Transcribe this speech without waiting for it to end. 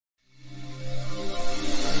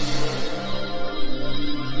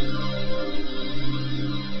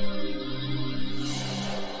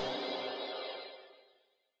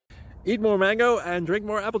Eat more mango and drink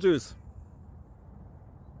more apple juice.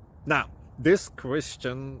 Now, this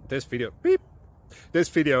video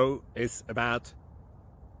is about...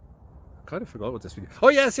 I kind of forgot what this video... Oh,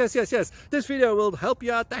 yes. This video will help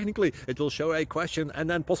you out technically. It will show a question and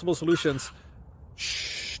then possible solutions.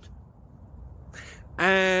 Shh.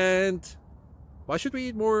 And why should we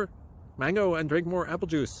eat more mango and drink more apple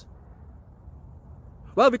juice?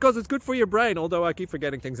 Well, because it's good for your brain, although I keep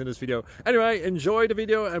forgetting things in this video. Anyway, enjoy the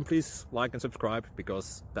video and please like and subscribe,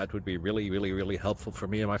 because that would be really helpful for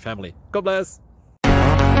me and my family. God bless!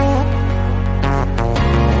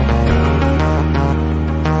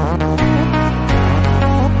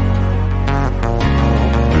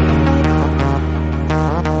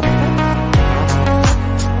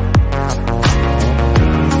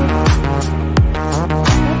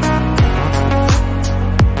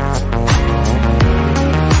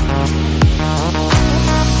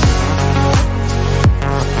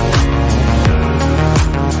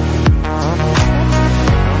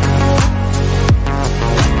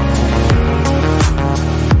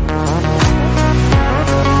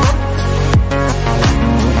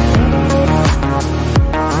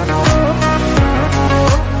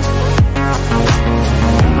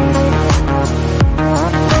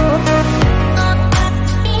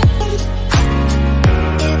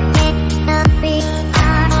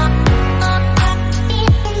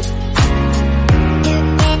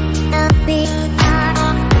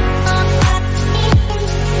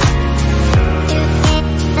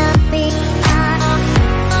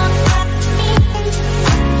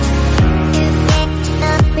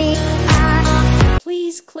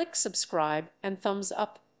 Click subscribe and thumbs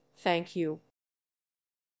up. Thank you.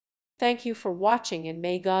 Thank you for watching, and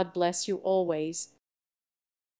may God bless you always.